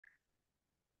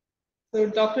So,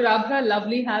 Dr. Abhra,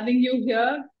 lovely having you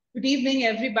here. Good evening,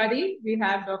 everybody. We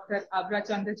have Dr. Abhra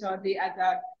Chowdhury as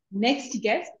our next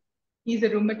guest. He's a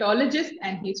rheumatologist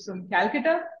and he's from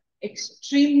Calcutta.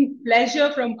 Extreme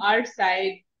pleasure from our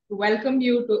side to welcome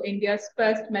you to India's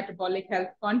first metabolic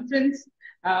health conference.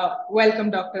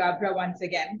 Welcome, Dr. Abhra, once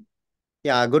again.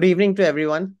 Yeah, good evening to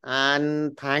everyone.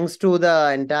 And thanks to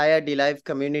the entire DLive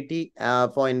community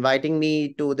for inviting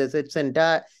me to this.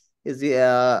 It's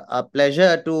a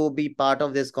pleasure to be part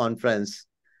of this conference.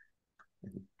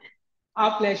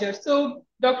 Our pleasure. So,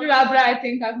 Dr. Abhra, I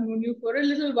think I've known you for a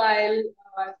little while.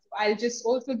 I'll just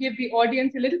also give the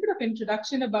audience a little bit of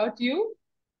introduction about you.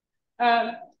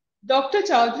 Uh, Dr.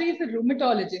 Chowdhury is a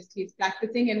rheumatologist. He's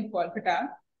practicing in Kolkata,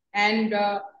 and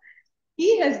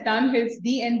he has done his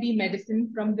DNB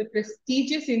Medicine from the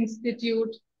prestigious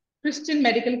institute Christian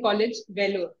Medical College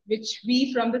Vellore, which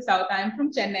we from the south. I'm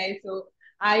from Chennai, so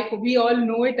we all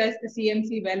know it as the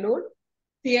CMC Vellore.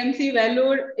 CMC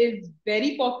Vellore is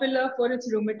very popular for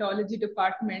its rheumatology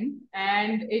department,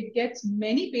 and it gets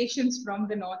many patients from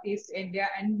the Northeast India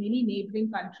and many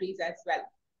neighboring countries as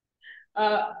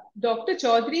well. Dr.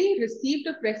 Chowdhury received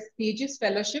a prestigious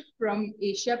fellowship from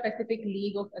Asia Pacific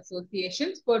League of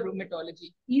Associations for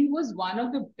Rheumatology. He was one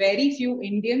of the very few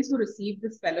Indians who received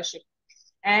this fellowship.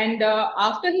 And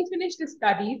after he finished his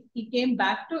studies, he came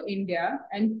back to India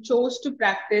and chose to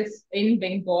practice in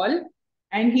Bengal.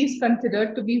 And he's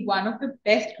considered to be one of the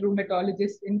best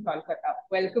rheumatologists in Kolkata.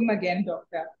 Welcome again,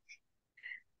 Doctor.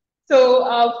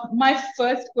 So my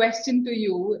first question to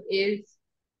you is,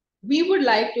 we would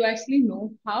like to actually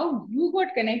know how you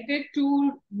got connected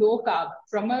to low carb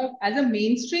as a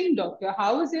mainstream doctor.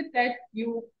 How is it that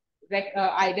you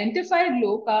identified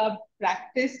low carb,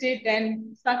 practiced it,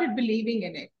 and started believing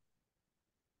in it?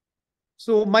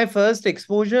 So my first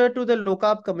exposure to the low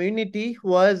carb community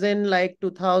was in like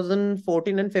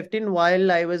 2014 and 15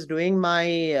 while I was doing my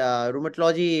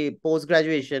rheumatology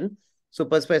post-graduation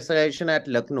super specialization at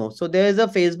Lucknow. So there is a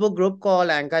Facebook group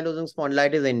called Ankylosing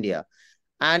Spondylitis India.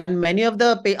 And many of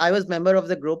I was member of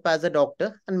the group as a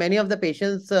doctor, and many of the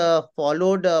patients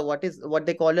followed what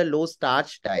they call a low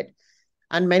starch diet.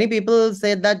 And many people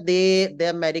said that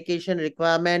their medication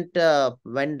requirement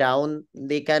went down.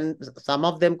 Some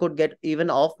of them could get even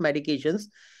off medications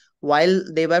while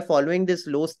they were following this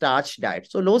low starch diet.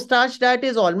 So low starch diet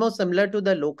is almost similar to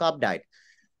the low carb diet.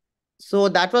 So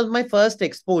that was my first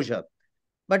exposure.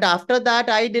 But after that,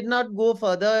 I did not go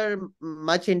further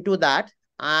much into that.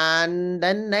 And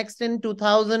then next in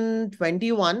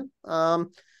 2021,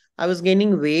 I was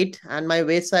gaining weight and my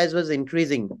waist size was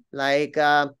increasing. Like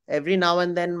every now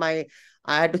and then I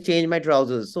had to change my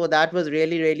trousers. So that was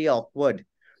really, really awkward.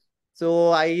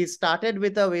 So I started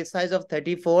with a waist size of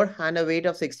 34 and a weight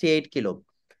of 68 kilo.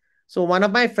 So one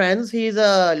of my friends, he's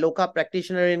a low carb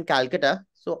practitioner in Calcutta.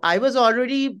 So I was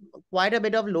already quite a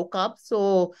bit of low carb.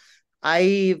 So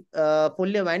I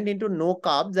fully went into no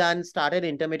carbs and started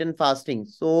intermittent fasting.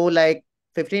 So like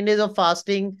 15 days of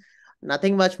fasting,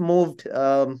 nothing much moved,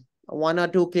 1 or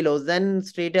 2 kilos. Then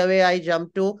straight away I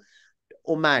jumped to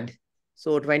OMAD.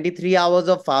 So 23 hours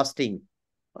of fasting.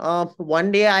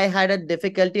 One day I had a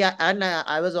difficulty and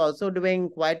I was also doing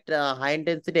quite high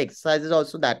intensity exercises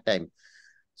also that time.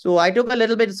 So I took a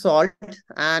little bit of salt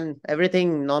and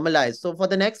everything normalized. So for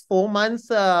the next 4 months,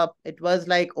 it was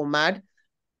like OMAD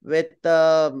with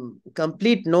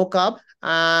complete no carb,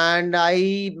 and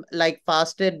I like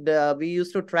fasted. We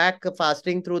used to track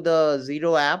fasting through the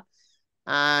Zero app,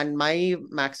 and my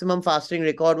maximum fasting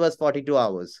record was 42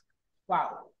 hours.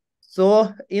 Wow.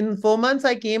 So in 4 months,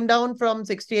 I came down from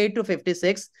 68 to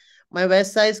 56. My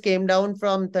waist size came down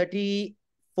from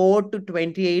 34 to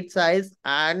 28 size,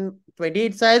 and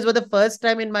 28 size was the first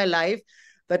time in my life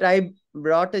that I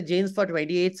brought a jeans for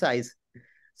 28 size.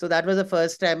 So that was the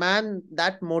first time, and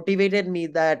that motivated me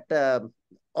that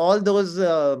all those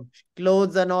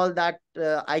clothes and all that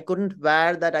I couldn't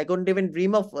wear, that I couldn't even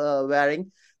dream of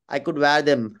wearing, I could wear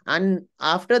them. And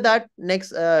after that,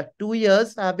 next 2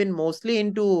 years, I've been mostly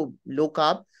into low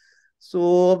carb.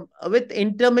 So with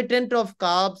intermittent of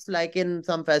carbs, like in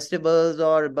some festivals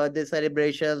or birthday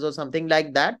celebrations or something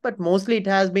like that, but mostly it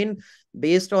has been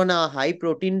based on a high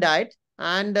protein diet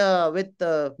and with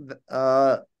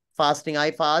fasting. I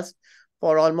fast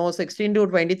for almost 16 to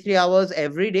 23 hours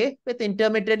every day with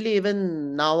intermittently,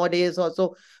 even nowadays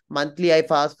also monthly I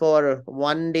fast for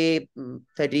one day,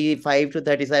 35 to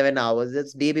 37 hours.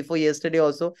 It's day before yesterday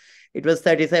also, it was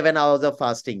 37 hours of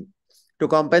fasting to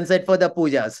compensate for the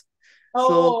pujas.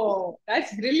 Oh,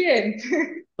 that's brilliant.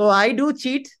 So I do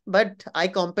cheat, but I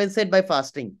compensate by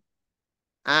fasting.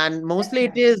 And mostly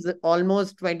it is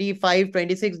almost 25,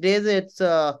 26 days. It's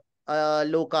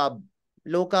low carb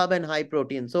low carb and high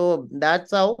protein. So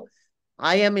that's how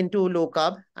I am into low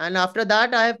carb. And after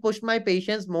that, I have pushed my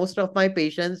patients. Most of my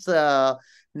patients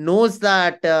knows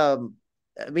that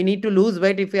we need to lose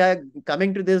weight. If we are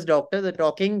coming to this doctor, the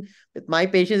talking with my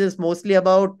patients is mostly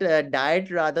about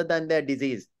diet rather than their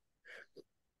disease.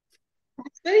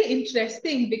 It's very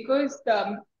interesting because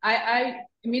I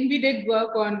mean, we did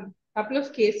work on a couple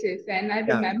of cases, and I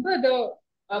Yeah. remember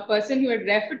the person who had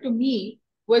referred to me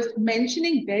was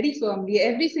mentioning very firmly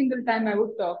every single time I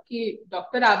would talk, कि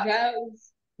Dr. Abhra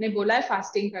ने बोला है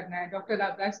fasting करना है. Dr.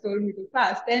 Abhra has told me to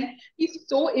fast, and he's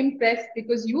so impressed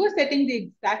because you are setting the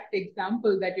exact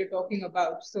example that you're talking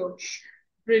about. So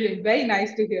brilliant, very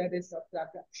nice to hear this, Dr.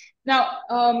 Abhra. Now,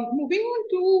 moving on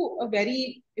to a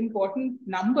very important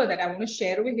number that I want to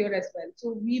share over here as well.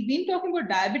 So we've been talking about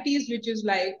diabetes, which is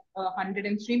like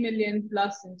 103 million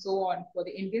plus and so on for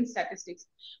the Indian statistics.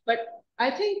 But I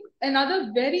think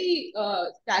another very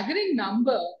staggering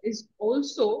number is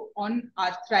also on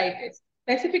arthritis,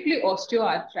 specifically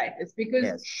osteoarthritis, because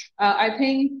Yes. I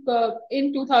think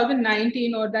in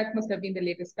 2019, or that must have been the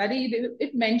latest study,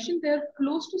 it mentioned there are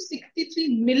close to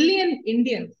 63 million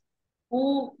Indians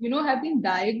who have been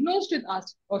diagnosed with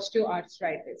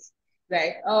osteoarthritis,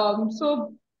 right?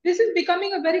 So this is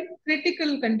becoming a very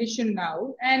critical condition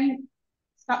now, and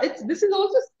this is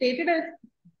also stated as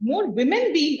more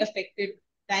women being affected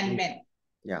than men.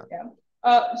 Yeah.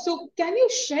 Yeah. So can you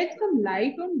shed some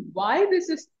light on why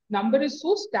number is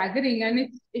so staggering, and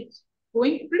it's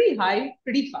going pretty high,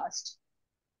 pretty fast?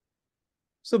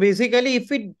 So basically, if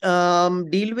we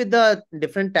deal with the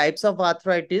different types of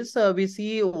arthritis, we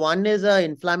see one is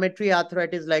inflammatory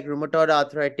arthritis like rheumatoid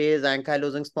arthritis,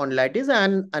 ankylosing spondylitis,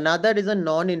 and another is a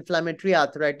non-inflammatory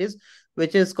arthritis,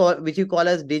 which you call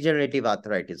as degenerative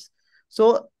arthritis.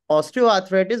 So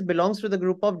osteoarthritis belongs to the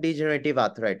group of degenerative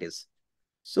arthritis.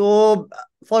 So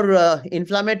for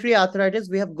inflammatory arthritis,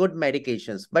 we have good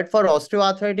medications, but for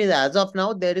osteoarthritis, as of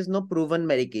now, there is no proven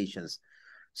medications.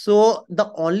 So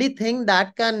the only thing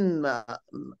that can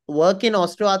work in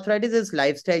osteoarthritis is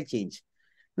lifestyle change.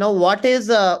 Now, what is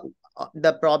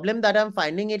the problem that I'm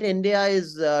finding in India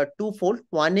is twofold.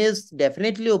 One is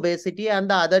definitely obesity and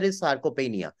the other is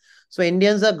sarcopenia. So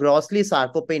Indians are grossly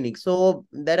sarcopenic. So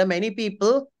there are many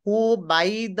people who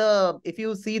if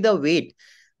you see the weight,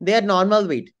 they are normal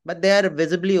weight, but they are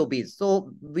visibly obese.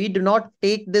 So we do not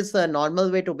take this normal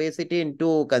weight obesity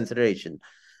into consideration.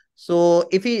 So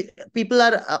people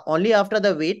are only after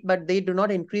the weight, but they do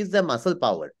not increase the muscle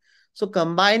power. So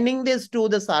combining this to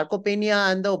the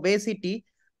sarcopenia and the obesity,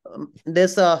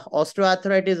 this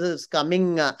osteoarthritis is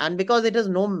coming, and because it has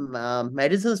no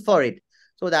medicines for it,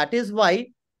 so that is why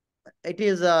it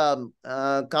is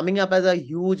coming up as a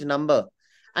huge number.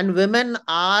 And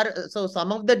so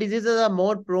some of the diseases are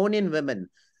more prone in women.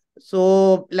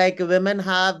 So like women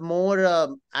have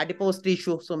more adipose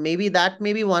tissue. So maybe that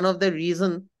may be one of the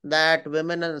reason that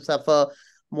women suffer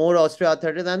more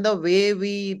osteoarthritis. And the way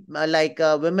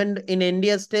women in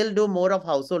India still do more of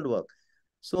household work.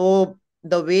 So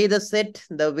the way they sit,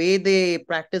 the way they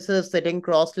practice sitting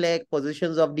cross-leg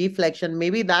positions of deflection,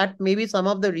 maybe some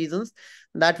of the reasons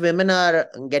that women are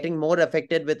getting more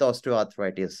affected with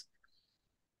osteoarthritis.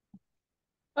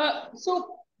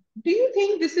 So do you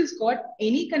think this has got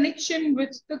any connection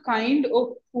with the kind of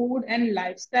food and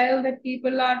lifestyle that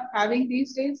people are having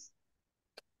these days?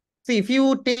 See, if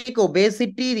you take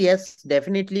obesity, yes,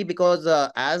 definitely, because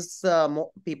as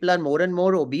people are more and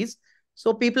more obese,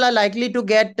 so people are likely to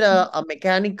get a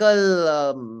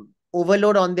mechanical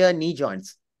overload on their knee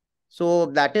joints. So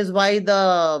that is why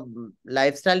the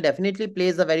lifestyle definitely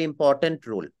plays a very important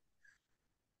role.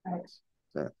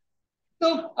 Right.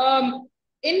 So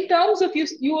in terms of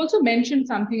you also mentioned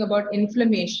something about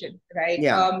inflammation, right?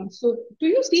 Yeah. So do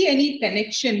you see any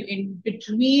connection in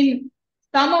between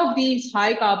some of these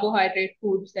high carbohydrate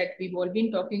foods that we've all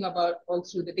been talking about all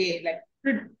through the day, like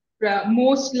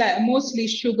mostly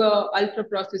sugar, ultra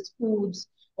processed foods,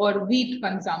 or wheat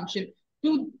consumption?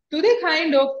 Do they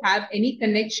kind of have any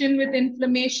connection with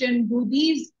inflammation? Do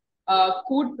these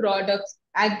food products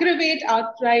aggravate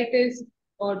arthritis,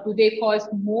 or do they cause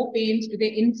more pains? Do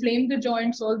they inflame the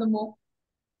joints all the more?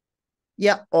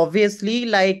 Yeah, obviously,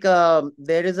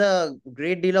 there is a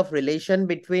great deal of relation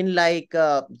between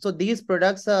so these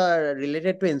products are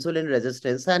related to insulin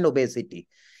resistance and obesity.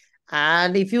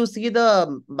 And if you see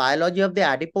the biology of the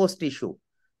adipose tissue,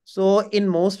 so in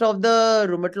most of the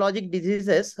rheumatologic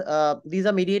diseases, these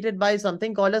are mediated by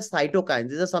something called as cytokines.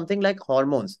 These are something like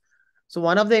hormones. So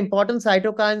one of the important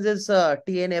cytokines is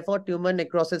TNF, or tumor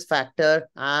necrosis factor,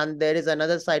 and there is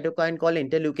another cytokine called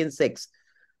interleukin 6.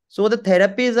 So the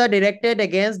therapies are directed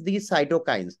against these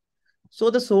cytokines. So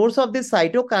the source of this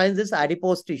cytokines is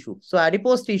adipose tissue. So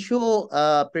adipose tissue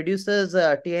produces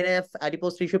TNF.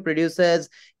 Adipose tissue produces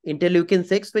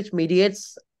interleukin-6, which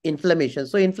mediates inflammation.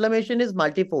 So inflammation is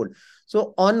multifold.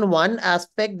 So on one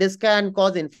aspect, this can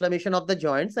cause inflammation of the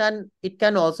joints, and it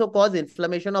can also cause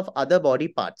inflammation of other body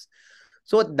parts.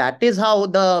 So that is how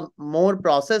the more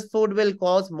processed food will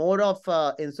cause more of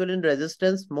insulin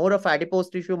resistance, more of adipose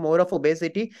tissue, more of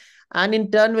obesity, and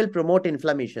in turn will promote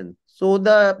inflammation. So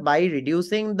by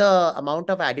reducing the amount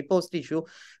of adipose tissue,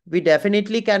 we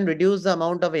definitely can reduce the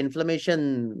amount of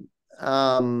inflammation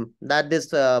that this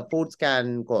foods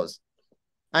can cause.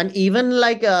 And even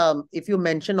like if you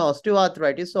mention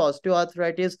osteoarthritis, so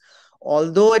osteoarthritis,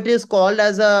 although it is called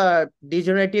as a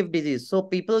degenerative disease, so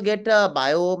people get a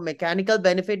biomechanical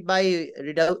benefit by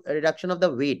reduction of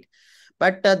the weight.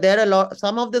 But there are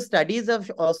some of the studies have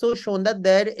also shown that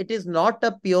it is not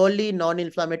a purely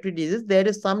non-inflammatory disease. There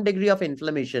is some degree of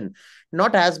inflammation,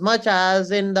 not as much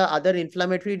as in the other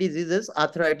inflammatory diseases,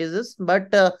 arthritis, but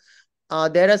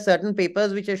there are certain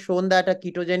papers which have shown that a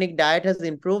ketogenic diet has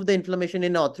improved the inflammation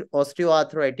in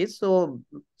osteoarthritis.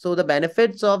 So the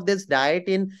benefits of this diet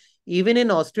even in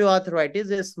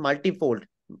osteoarthritis is multifold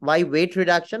by weight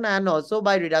reduction and also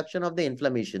by reduction of the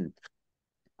inflammation.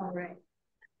 All right.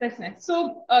 That's nice.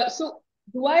 So,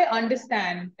 do I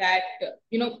understand that,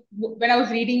 when I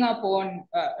was reading up on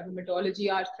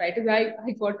rheumatology, arthritis, I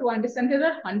got to understand there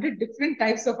are 100 different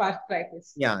types of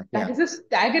arthritis. Yeah. That is a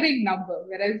staggering number,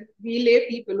 whereas we lay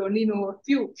people only know a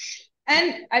few.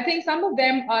 And I think some of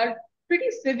them are pretty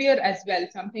severe as well.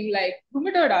 Something like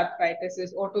rheumatoid arthritis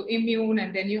is autoimmune,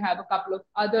 and then you have a couple of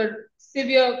other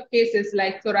severe cases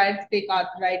like psoriatic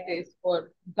arthritis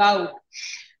or gout.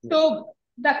 So,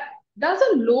 that does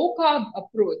a low carb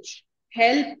approach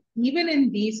help even in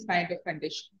these kind of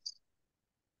conditions?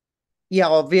 Yeah,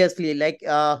 obviously. Like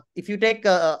if you take,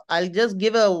 I'll just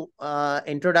give a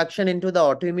introduction into the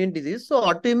autoimmune disease. So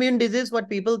autoimmune disease, what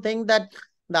people think that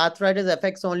the arthritis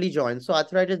affects only joints. So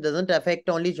arthritis doesn't affect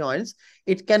only joints.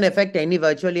 It can affect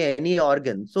virtually any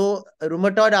organ. So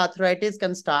rheumatoid arthritis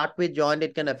can start with joint.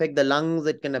 It can affect the lungs.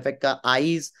 It can affect the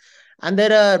eyes. And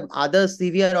there are other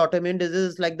severe autoimmune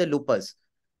diseases like the lupus,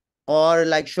 or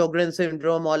like Sjogren's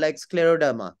syndrome, or like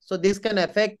scleroderma. So this can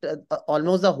affect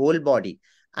almost the whole body.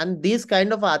 And these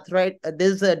kind of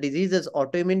these diseases,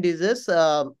 autoimmune diseases,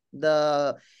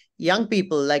 the young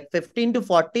people like 15 to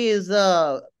 40 is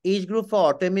the age group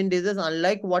for autoimmune diseases,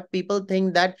 unlike what people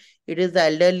think that it is the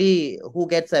elderly who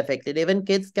gets affected. Even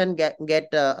kids can get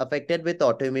affected with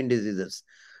autoimmune diseases.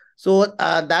 So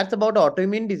that's about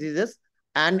autoimmune diseases.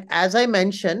 And as I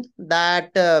mentioned,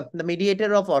 that the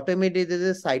mediator of autoimmune disease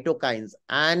is cytokines,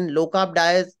 and low carb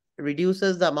diet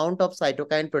reduces the amount of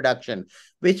cytokine production,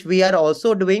 which we are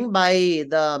also doing by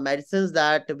the medicines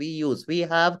that we use. We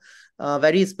have a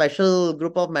very special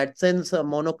group of medicines,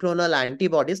 monoclonal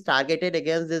antibodies targeted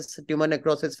against this tumor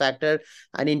necrosis factor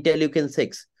and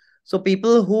interleukin-6. So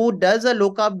people who does a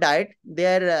low carb diet,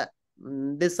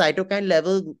 this cytokine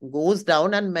level goes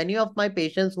down, and many of my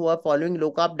patients who are following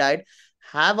low carb diet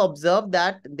have observed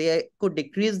that they could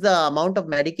decrease the amount of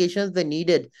medications they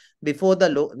needed before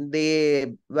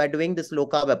they were doing this low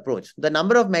carb approach. The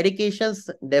number of medications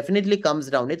definitely comes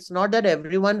down. It's not that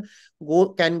everyone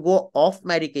can go off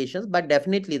medications, but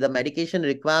definitely the medication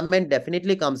requirement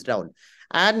definitely comes down.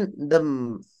 And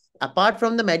apart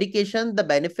from the medication, the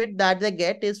benefit that they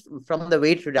get is from the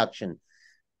weight reduction,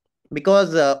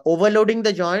 because overloading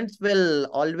the joints will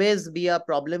always be a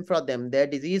problem for them. Their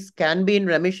disease can be in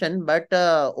remission, but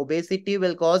obesity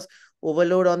will cause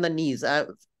overload on the knees,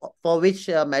 for which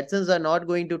medicines are not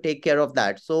going to take care of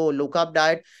that. So low carb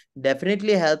diet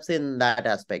definitely helps in that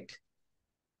aspect.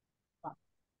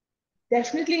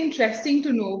 Definitely interesting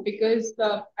to know, because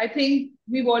I think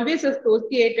we've always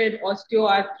associated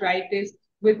osteoarthritis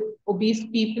with obese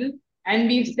people, and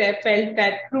we've felt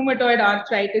that rheumatoid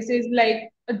arthritis is like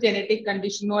a genetic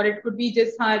condition, or it could be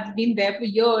just has been there for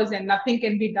years and nothing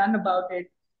can be done about it.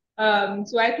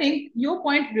 So I think your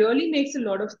point really makes a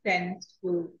lot of sense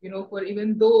for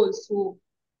even those who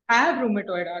have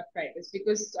rheumatoid arthritis,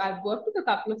 because I've worked with a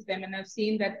couple of them and I've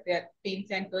seen that their pain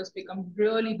centers become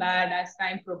really bad as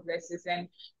time progresses, and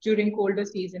during colder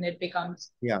season it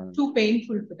becomes too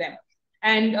painful for them.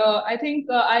 And I think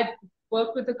I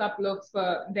worked with a couple of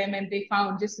them, and they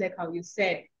found, just like how you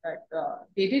said, that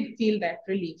they did feel that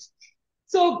relief.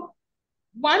 So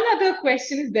one other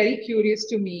question is very curious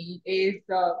to me is,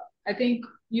 I think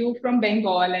you from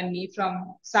Bengal and me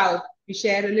from South, we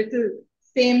share a little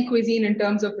same cuisine in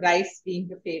terms of rice being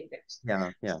the favorite.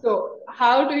 Yeah. So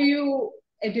how do you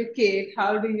educate?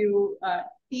 How do you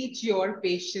teach your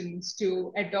patients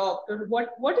to adopt, or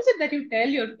what is it that you tell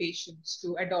your patients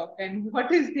to adopt, and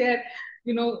what is their,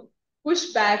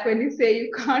 pushback when you say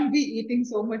you can't be eating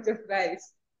so much of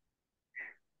rice?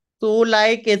 So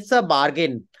like it's a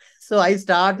bargain. So I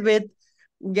start with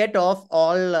get off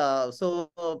all.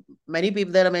 Many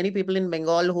people, there are many people in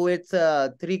Bengal who it's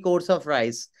three course of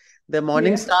rice. The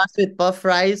morning Yeah. starts with puff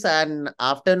rice, and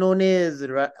afternoon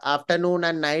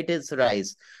and night is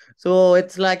rice. So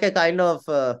it's like a kind of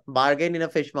bargain in a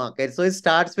fish market. So it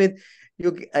starts with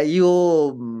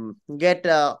you get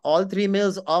all three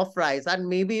meals of rice, and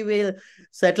maybe we'll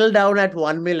settle down at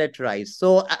one meal at rice.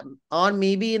 So or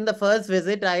maybe in the first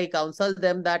visit, I counsel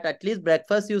them that at least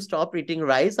breakfast you stop eating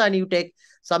rice and you take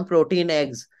some protein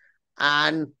eggs.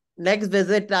 And next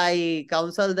visit, I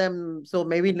counsel them, so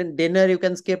maybe in dinner you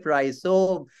can skip rice.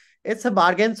 So it's a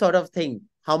bargain sort of thing,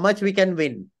 how much we can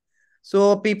win.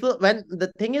 So people, when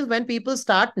the thing is, when people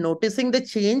start noticing the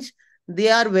change,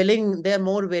 they're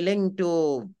more willing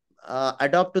to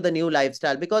adopt to the new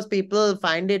lifestyle, because people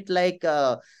find it like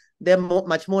they're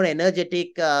much more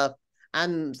energetic.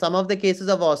 And some of the cases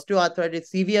of osteoarthritis,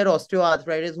 severe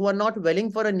osteoarthritis, who are not willing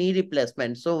for a knee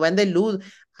replacement. So when they lose,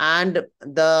 and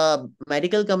the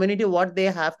medical community, what they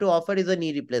have to offer is a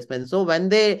knee replacement. So when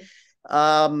they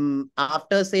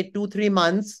after say 2 3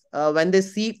 months, when they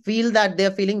feel that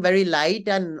they're feeling very light,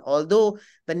 and although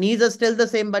the knees are still the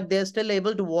same, but they're still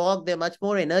able to walk, they're much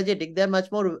more energetic, they're much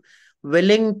more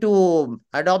willing to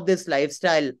adopt this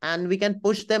lifestyle, and we can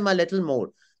push them a little more.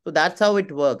 So that's how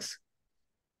it works.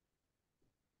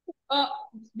 Uh,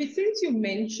 since you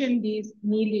mentioned these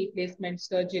knee replacement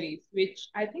surgeries, which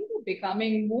I think are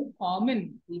becoming more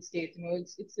common these days,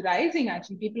 it's rising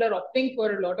actually. People are opting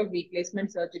for a lot of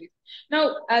replacement surgeries.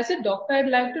 Now, as a doctor, I'd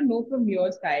like to know from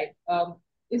your side,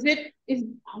 is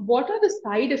what are the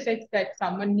side effects that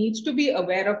someone needs to be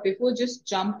aware of before just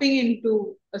jumping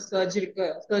into a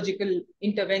surgical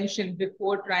intervention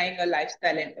before trying a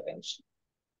lifestyle intervention?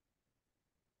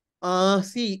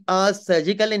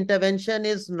 Surgical intervention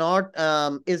is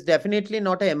definitely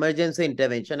not an emergency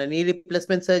intervention. A knee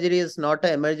replacement surgery is not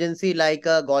an emergency like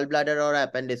a gallbladder or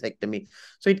appendectomy.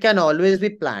 So it can always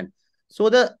be planned. So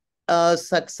the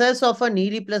success of a knee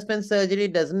replacement surgery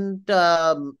doesn't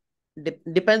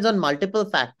depends on multiple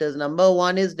factors. Number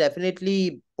one is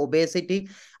definitely obesity,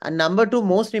 and number two,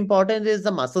 most important, is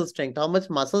the muscle strength. How much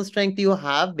muscle strength you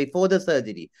have before the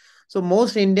surgery. So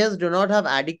most Indians do not have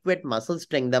adequate muscle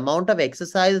strength. The amount of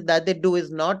exercise that they do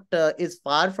is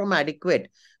far from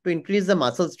adequate to increase the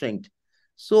muscle strength.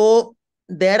 So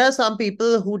there are some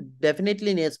people who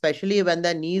definitely need, especially when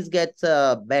their knees gets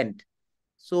bent.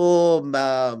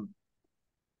 So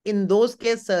in those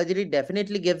cases, surgery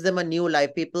definitely gives them a new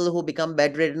life. People who become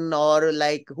bedridden, or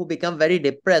like who become very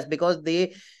depressed because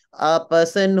a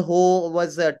person who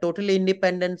was totally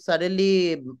independent,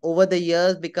 suddenly over the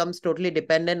years becomes totally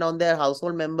dependent on their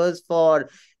household members for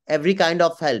every kind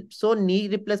of help. So knee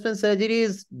replacement surgery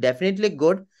is definitely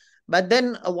good. But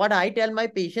then what I tell my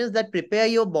patients, that prepare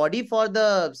your body for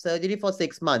the surgery for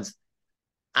 6 months.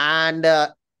 And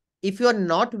if you're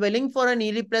not willing for a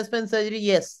knee replacement surgery,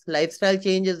 yes, lifestyle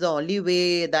change is the only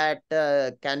way that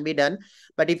can be done.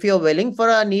 But if you're willing for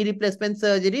a knee replacement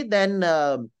surgery, then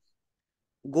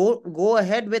go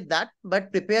ahead with that.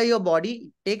 But prepare your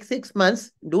body, take 6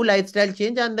 months, do lifestyle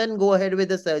change, and then go ahead with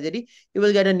the surgery. You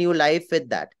will get a new life with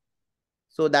that.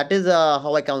 So that is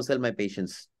how I counsel my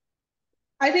patients.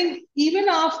 I think even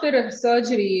after a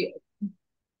surgery,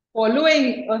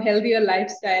 following a healthier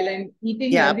lifestyle and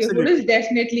eating Yeah, healthier food is absolutely.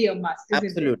 definitely a must, isn't it?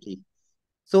 Absolutely.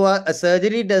 So a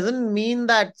surgery doesn't mean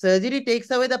that surgery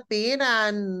takes away the pain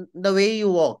and the way you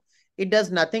walk. It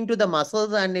does nothing to the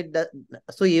muscles, and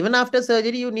so even after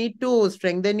surgery, you need to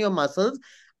strengthen your muscles,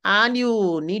 and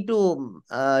you need to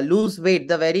lose weight.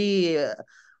 The very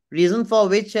reason for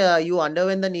which you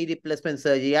underwent the knee replacement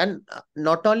surgery, and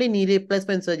not only knee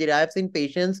replacement surgery. I have seen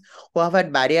patients who have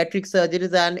had bariatric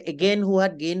surgeries, and again who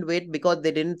had gained weight because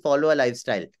they didn't follow a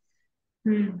lifestyle.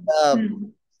 Hmm. Uh, Hmm.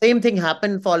 Same thing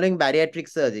happened following bariatric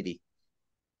surgery.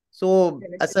 So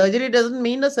a Correct. surgery doesn't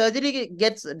mean a surgery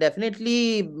gives a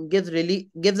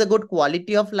good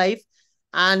quality of life,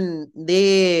 and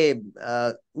they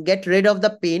get rid of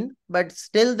the pain, but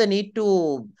still they need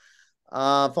to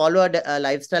follow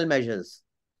lifestyle measures.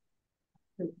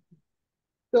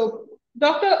 So,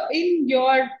 doctor, in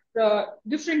your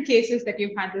different cases that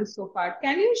you've handled so far,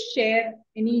 can you share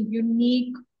any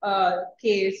unique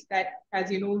case that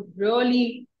has,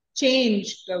 really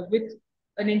changed with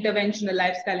an intervention, a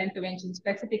lifestyle intervention,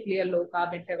 specifically a low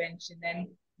carb intervention, and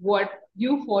what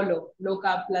you follow, low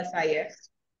carb plus IF?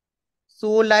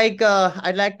 So like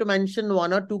I'd like to mention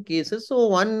one or two cases. So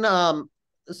one, you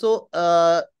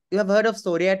have heard of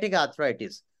psoriatic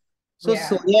arthritis. So Yeah.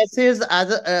 psoriasis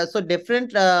as a, so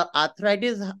different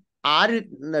arthritis are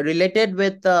related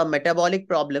with metabolic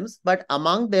problems, but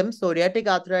among them, psoriatic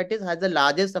arthritis has the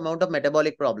largest amount of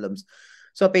metabolic problems.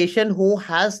 So a patient who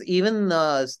has even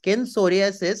skin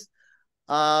psoriasis,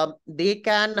 they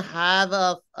can have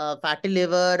a fatty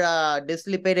liver,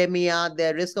 dyslipidemia.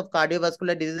 Their risk of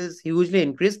cardiovascular disease is hugely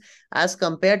increased as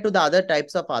compared to the other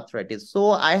types of arthritis.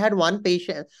 So I had one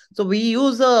patient. So we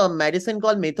use a medicine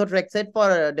called methotrexate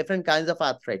for different kinds of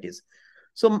arthritis.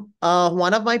 So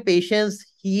one of my patients,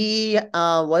 he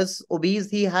was obese.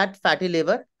 He had fatty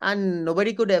liver, and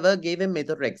nobody could ever give him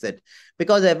methotrexate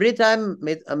because every time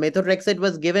methotrexate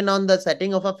was given on the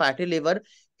setting of a fatty liver,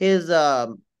 his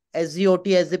SGOT,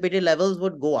 SGPT levels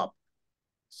would go up.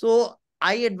 So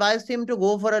I advised him to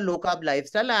go for a low carb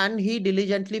lifestyle, and he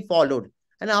diligently followed.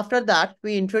 And after that,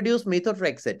 we introduced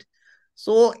methotrexate.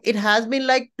 So it has been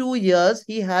like 2 years.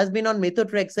 He has been on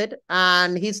methotrexate,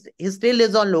 and he still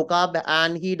is on low carb,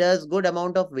 and he does good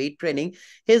amount of weight training.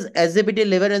 His SGPT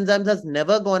liver enzymes has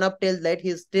never gone up till that.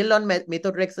 He's still on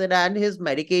methotrexate, and his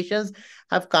medications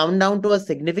have come down to a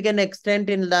significant extent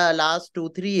in the last 2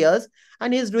 3 years,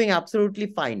 and he's doing absolutely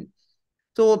fine.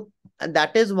 So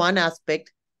that is one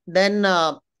aspect. Then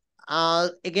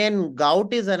again,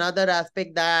 gout is another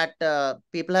aspect that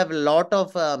people have a lot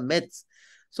of myths.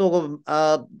 So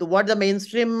what the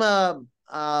mainstream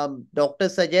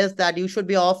doctors suggest that you should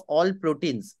be off all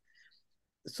proteins.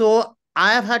 So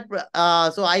I have had,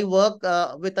 so I work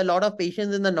with a lot of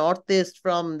patients in the northeast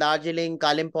from Darjeeling,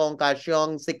 Kalimpong,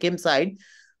 Karsiong, Sikkim side.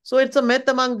 So it's a myth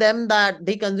among them that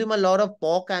they consume a lot of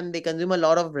pork and they consume a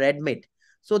lot of red meat.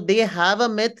 So they have a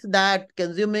myth that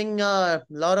consuming a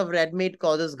lot of red meat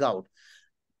causes gout.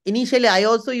 Initially, I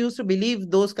also used to believe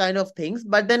those kind of things,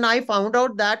 but then I found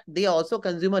out that they also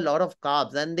consume a lot of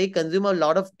carbs and they consume a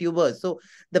lot of tubers. So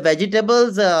the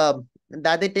vegetables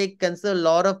that they take consume a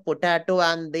lot of potato,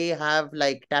 and they have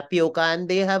like tapioca, and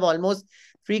they have almost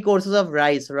 3 courses of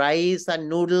rice and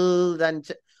noodles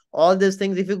and all these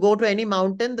things. If you go to any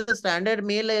mountain, the standard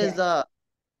meal is Yeah.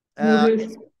 uh,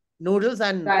 Noodles, noodles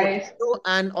and rice. potato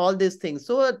and all these things.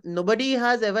 So nobody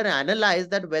has ever analyzed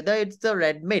that whether it's the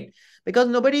red meat, because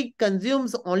nobody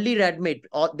consumes only red meat,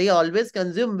 or they always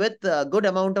consume with a good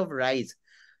amount of rice.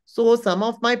 So some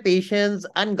of my patients,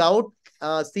 and gout,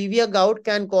 severe gout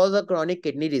can cause a chronic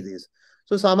kidney disease.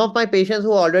 So some of my patients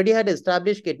who already had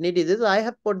established kidney disease, I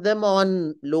have put them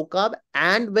on low carb,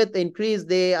 and with increase,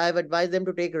 I've advised them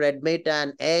to take red meat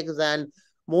and eggs, and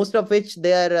most of which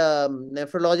their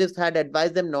nephrologist had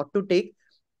advised them not to take,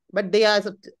 but they are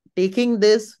taking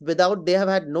this without, they have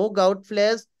had no gout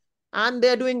flares, and they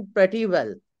are doing pretty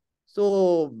well.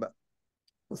 So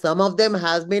some of them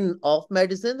has been off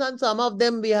medicines, and some of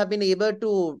them we have been able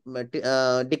to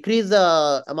decrease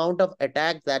the amount of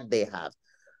attacks that they have.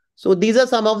 So these are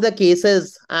some of the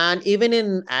cases. And even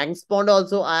in angst pond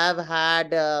also, I have had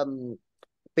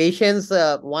patients.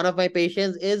 One of my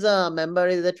patients is a member,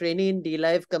 is a trainee in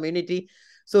D-Life community.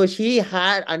 So she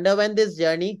had underwent this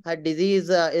journey. Her disease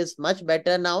is much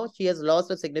better now. She has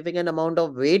lost a significant amount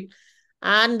of weight.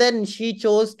 And then she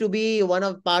chose to be one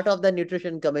of part of the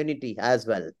nutrition community as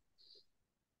well.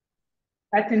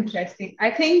 That's interesting. I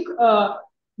think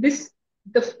this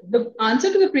the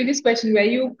answer to the previous question, where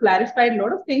you clarified a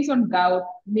lot of things on gout,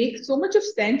 makes so much of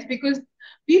sense because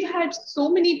we've had so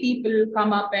many people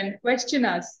come up and question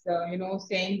us,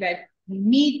 saying that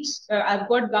meat, I've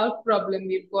got gout problem,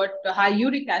 we've got high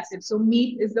uric acid, so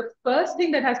meat is the first thing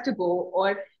that has to go,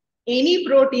 or any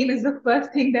protein is the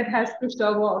first thing that has to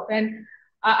shove off. And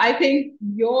I think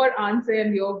your answer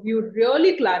and your view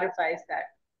really clarifies that.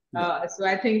 So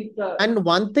I think And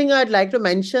one thing I'd like to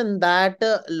mention that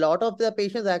a lot of the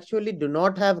patients actually do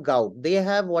not have gout. They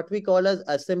have what we call as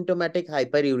asymptomatic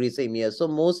hyperuricemia. So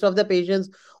most of the patients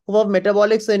who have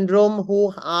metabolic syndrome,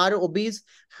 who are obese,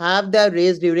 have their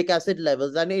raised uric acid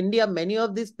levels. And in India, many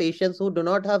of these patients who do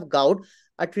not have gout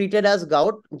are treated as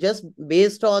gout just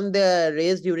based on their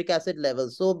raised uric acid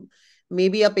levels. So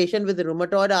maybe a patient with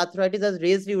rheumatoid arthritis has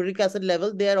raised uric acid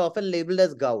level, they are often labeled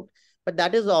as gout, but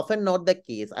that is often not the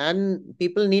case. And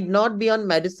people need not be on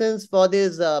medicines for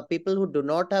these people who do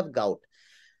not have gout.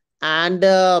 And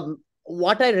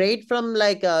what I read from,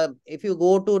 like, if you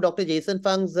go to Dr. Jason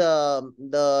Fung's,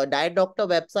 the Diet Doctor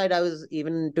website,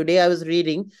 even today I was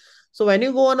reading. So when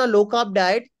you go on a low carb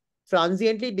diet,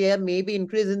 transiently there may be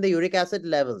increase in the uric acid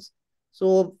levels.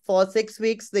 So for 6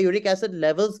 weeks, the uric acid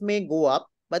levels may go up,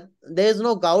 but there is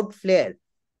no gout flare.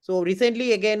 So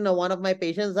recently, again, one of my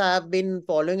patients I have been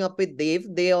following up with Dave.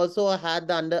 They also had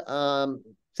the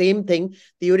same thing.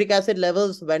 The uric acid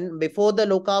levels when before the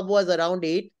low carb was around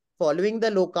 8. Following the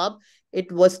low carb,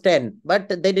 it was 10, but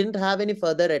they didn't have any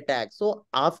further attacks. So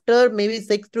after maybe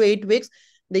 6 to 8 weeks,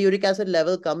 the uric acid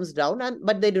level comes down, and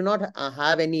but they do not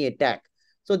have any attack.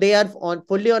 So they are on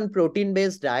fully on protein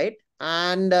based diet,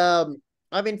 and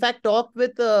I've in fact talked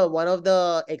with one of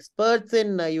the experts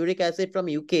in uric acid from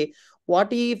UK.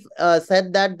 What he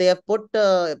said that they have put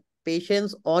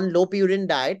patients on low purine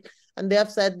diet, and they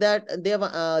have said that they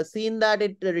have seen that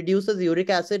it reduces uric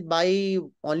acid by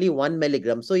only 1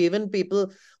 milligram. So even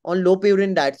people on low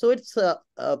purine diet. So it's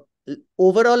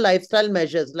overall lifestyle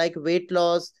measures like weight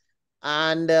loss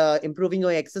and improving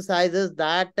your exercises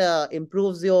that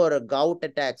improves your gout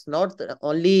attacks, not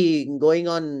only going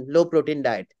on low protein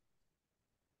diet.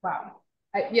 Wow.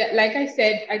 Yeah, like I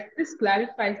said, this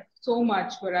clarifies so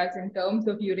much for us in terms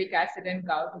of uric acid and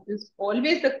gout. It is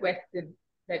always the question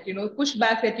that,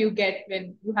 pushback that you get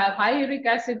when you have high uric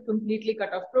acid, completely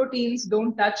cut off proteins,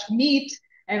 don't touch meat,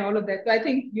 and all of that. So I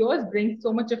think yours brings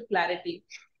so much of clarity.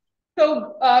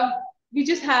 So we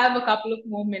just have a couple of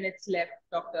more minutes left,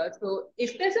 Doctor. So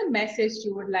if there's a message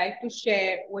you would like to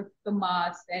share with the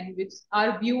mass and with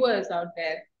our viewers out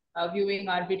there viewing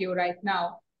our video right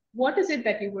now, what is it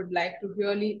that you would like to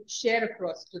really share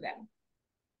across to them?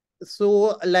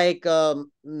 So, like,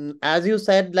 as you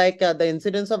said, like the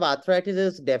incidence of arthritis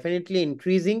is definitely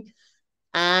increasing.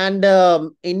 And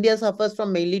India suffers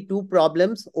from mainly two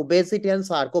problems, obesity and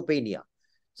sarcopenia.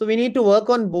 So we need to work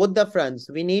on both the fronts.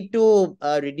 We need to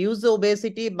reduce the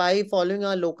obesity by following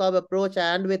a low carb approach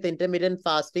and with intermittent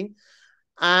fasting.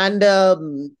 And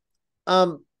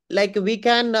like we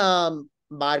can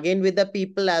bargain with the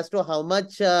people as to how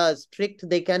much strict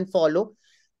they can follow.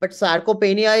 But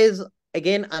sarcopenia is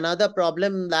again another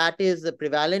problem that is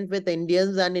prevalent with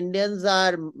Indians, and Indians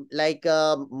are like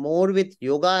more with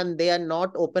yoga, and they are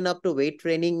not open up to weight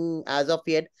training as of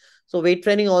yet. So weight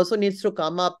training also needs to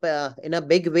come up in a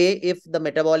big way if the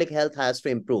metabolic health has to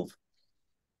improve.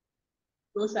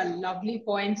 Those are lovely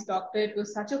points, Doctor. It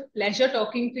was such a pleasure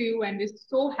talking to you, and we're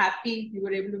so happy you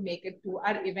were able to make it to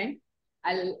our event.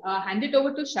 I'll hand it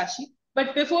over to Shashi.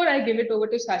 But before I give it over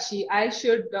to Shashi, I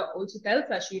should also tell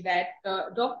Shashi that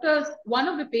one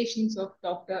of the patients of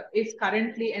Doctor is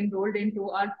currently enrolled into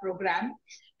our program,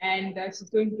 and she's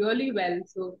doing really well.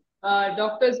 So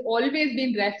Doctor's always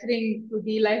been referring to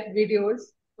the life videos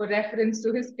for reference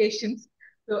to his patients.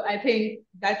 So I think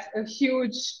that's a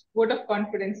huge vote of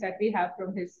confidence that we have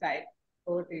from his side.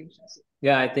 Over to you, Shashi.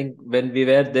 Yeah, I think when we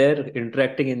were there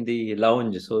interacting in the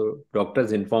lounge, so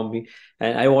doctors informed me.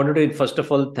 And I wanted to, first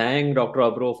of all, thank Dr.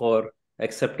 Abhra for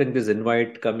accepting this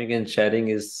invite, coming and sharing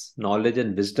his knowledge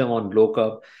and wisdom on low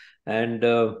carb. And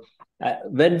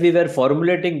when we were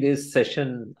formulating this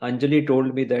session, Anjali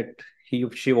told me that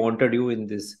she wanted you in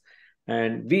this.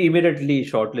 And we immediately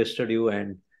shortlisted you,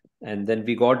 and then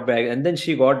we got back, and then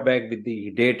she got back with the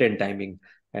date and timing.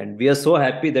 And we are so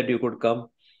happy that you could come.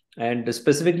 And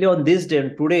specifically on this day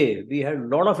and today, we had a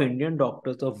lot of Indian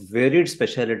doctors of varied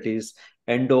specialities,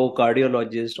 endo,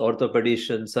 cardiologists,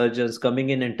 orthopedicians, surgeons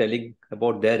coming in and telling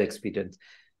about their experience.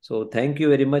 So thank you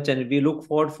very much. And we look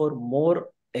forward for more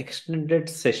extended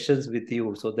sessions with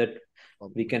you so that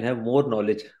we can have more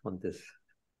knowledge on this.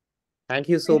 Thank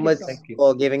you so much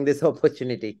for giving this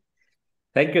opportunity.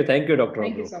 Thank you, Dr.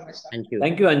 Thank you so much. Thank you.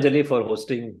 Thank you, Anjali, for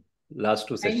hosting last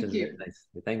two sessions. Thank you. Nice.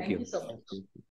 Thank you. Thank you so much.